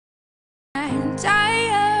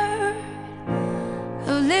tired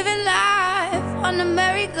of living life on the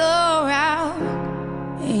merry-go-round,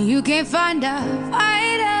 and you can't find a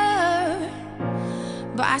fighter,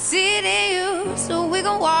 but I see it in you, so we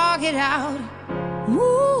gon' walk it out.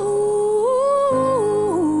 Move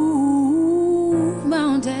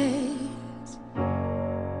mountains,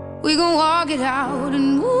 we gon' walk it out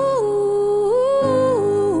and move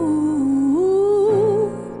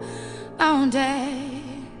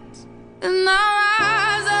mountains. And I'll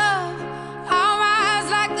rise up, I'll rise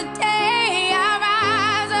like the day. I'll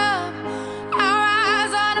rise up, I'll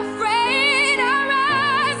rise unafraid. I'll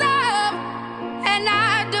rise up, and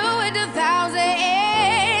I'll do it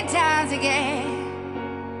 1,000 times again.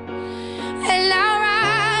 And I'll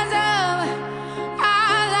rise up, I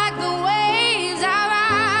like the waves. I'll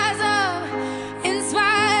rise up, in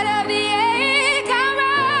spite of the ache. I'll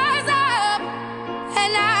rise up,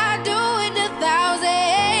 and I'll do it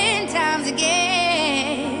 1,000 times again.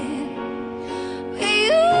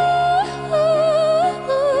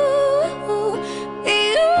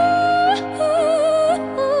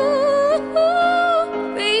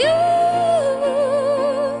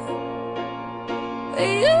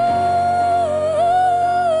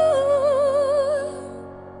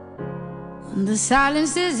 The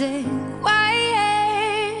silence isn't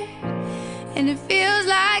quiet, and it feels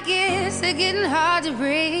like it's getting hard to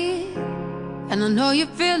breathe. And I know you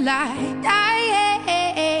feel like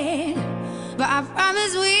dying, but I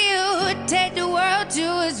promise we'll take the world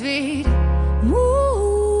to its feet. Move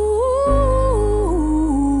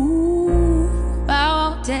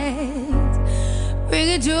mountains, bring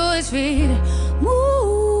it to its feet. Move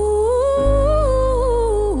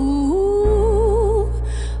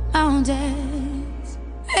mountains.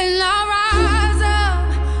 And I'll rise up,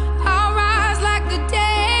 I'll rise like the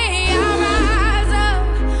day. I'll rise up,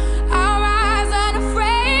 I'll rise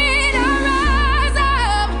unafraid. I'll rise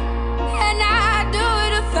up, and I'll do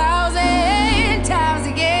it 1,000 times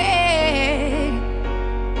again.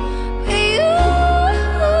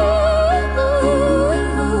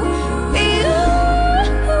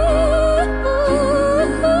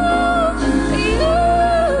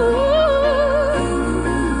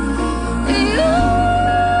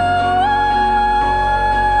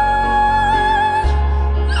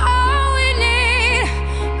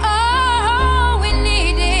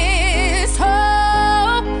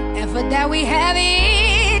 That we have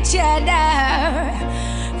each other,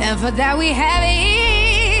 and for that we have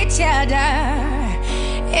each other,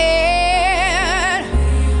 and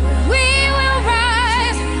we will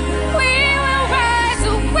rise, we will rise,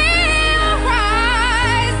 we will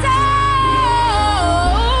rise,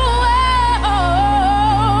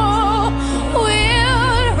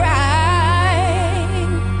 we'll rise.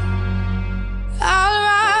 I'll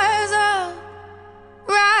rise up,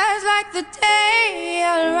 rise like the day.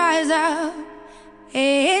 I'll rise up,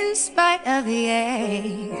 in spite of the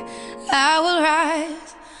ache. I will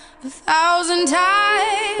rise 1,000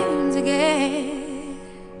 times again.